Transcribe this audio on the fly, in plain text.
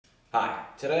Hi,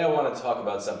 today I want to talk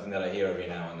about something that I hear every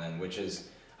now and then, which is,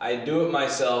 I do it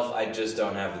myself, I just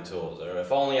don't have the tools. Or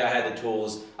if only I had the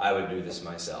tools, I would do this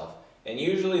myself. And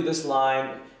usually this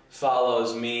line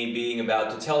follows me being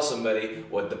about to tell somebody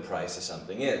what the price of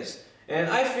something is. And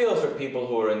I feel for people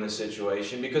who are in this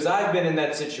situation because I've been in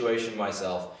that situation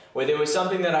myself, where there was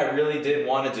something that I really did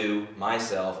want to do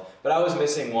myself, but I was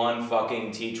missing one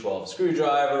fucking T12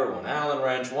 screwdriver, one Allen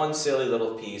wrench, one silly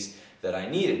little piece that I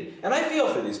needed. And I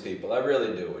feel for these people, I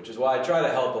really do, which is why I try to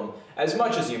help them as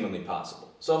much as humanly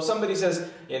possible. So if somebody says,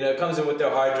 comes in with their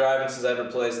hard drive and says, I've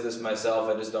replaced this myself,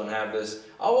 I just don't have this,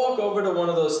 I'll walk over to one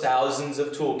of those thousands of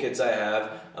toolkits I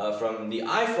have from the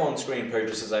iPhone screen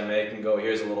purchases I make and go,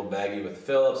 here's a little baggie with a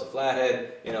Phillips, a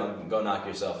flathead, go knock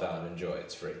yourself out and enjoy it,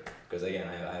 it's free. Because again,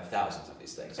 I have thousands of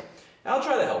these things. And I'll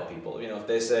try to help people, if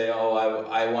they say, oh,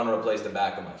 I want to replace the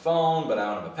back of my phone, but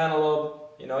I don't have a pentalobe.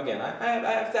 Again,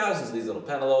 I have thousands of these little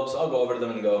pentalobes, so I'll go over to them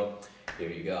and go, here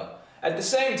you go. At the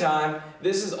same time,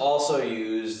 this is also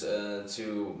used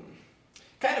to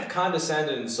kind of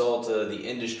condescend and insult the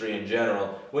industry in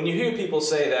general. When you hear people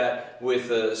say that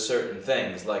with certain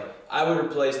things, like, I would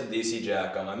replace the DC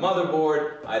jack on my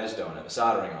motherboard, I just don't have a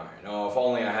soldering iron. Oh, if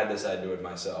only I had this, I'd do it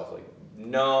myself. Like,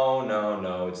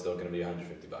 no, it's still going to be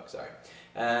 $150, sorry.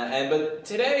 But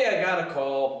today I got a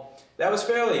call that was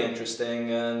fairly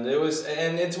interesting, and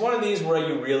it's one of these where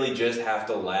you really just have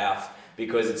to laugh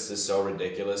because it's just so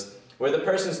ridiculous. Where the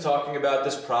person's talking about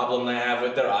this problem they have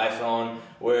with their iPhone,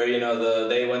 where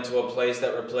they went to a place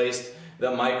that replaced the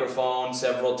microphone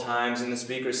several times and the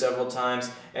speaker several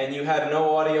times, and you have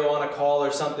no audio on a call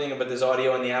or something, but there's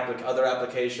audio in the other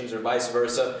applications or vice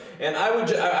versa. And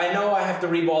I know I have to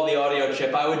reball the audio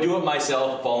chip. I would do it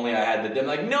myself if only I had the dim.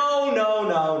 Like, no.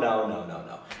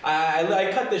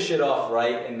 I cut this shit off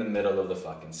right in the middle of the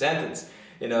fucking sentence.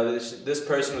 This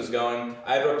person was going,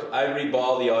 I'd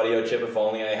reball the audio chip if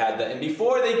only I had that. And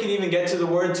before they can even get to the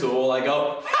word tool, I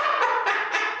go,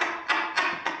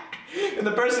 and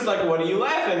the person's like, what are you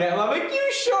laughing at? And I'm like,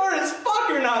 you sure as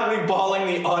fuck are not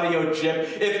reballing the audio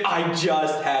chip if I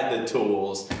just had the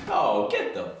tools. Oh,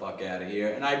 get the fuck out of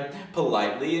here. And I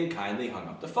politely and kindly hung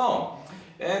up the phone.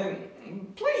 And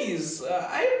please,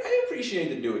 I appreciate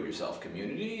the do-it-yourself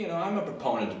community. I'm a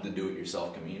proponent of the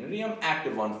do-it-yourself community. I'm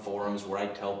active on forums where I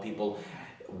tell people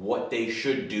what they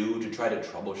should do to try to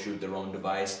troubleshoot their own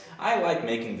device. I like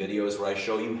making videos where I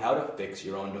show you how to fix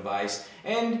your own device.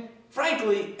 And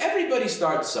frankly, everybody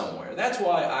starts somewhere. That's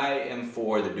why I am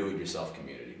for the do-it-yourself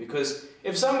community. Because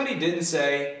if somebody didn't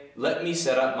say, let me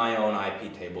set up my own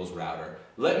IP tables router,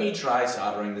 let me try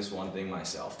soldering this one thing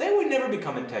myself, they would never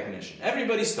become a technician.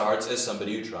 Everybody starts as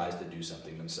somebody who tries to do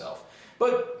something themselves.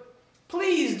 But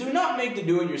please do not make the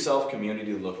do-it-yourself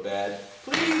community look bad.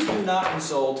 Please do not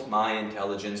insult my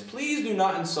intelligence. Please do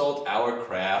not insult our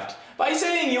craft by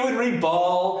saying you would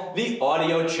reball the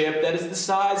audio chip that is the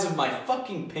size of my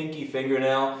fucking pinky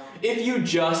fingernail if you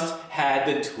just had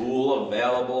the tool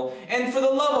available. And for the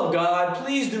love of God,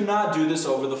 please do not do this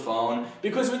over the phone,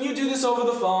 because when you do this over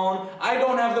the phone, I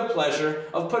don't have the pleasure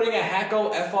of putting a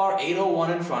Hacko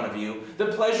FR801 in front of you, the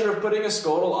pleasure of putting a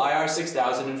Scotel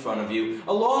IR6000 in front of you,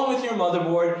 along with your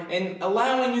motherboard, and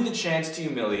allowing you the chance to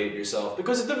humiliate yourself.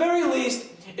 Because at the very least,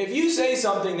 if you say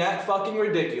something that fucking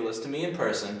ridiculous to me in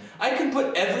person, I can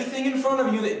put everything in front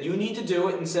of you that you need to do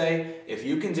it and say, if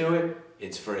you can do it,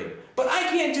 it's free. But I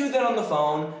can't do that on the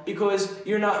phone because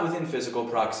you're not within physical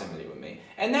proximity with me.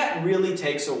 And that really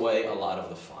takes away a lot of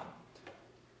the fun.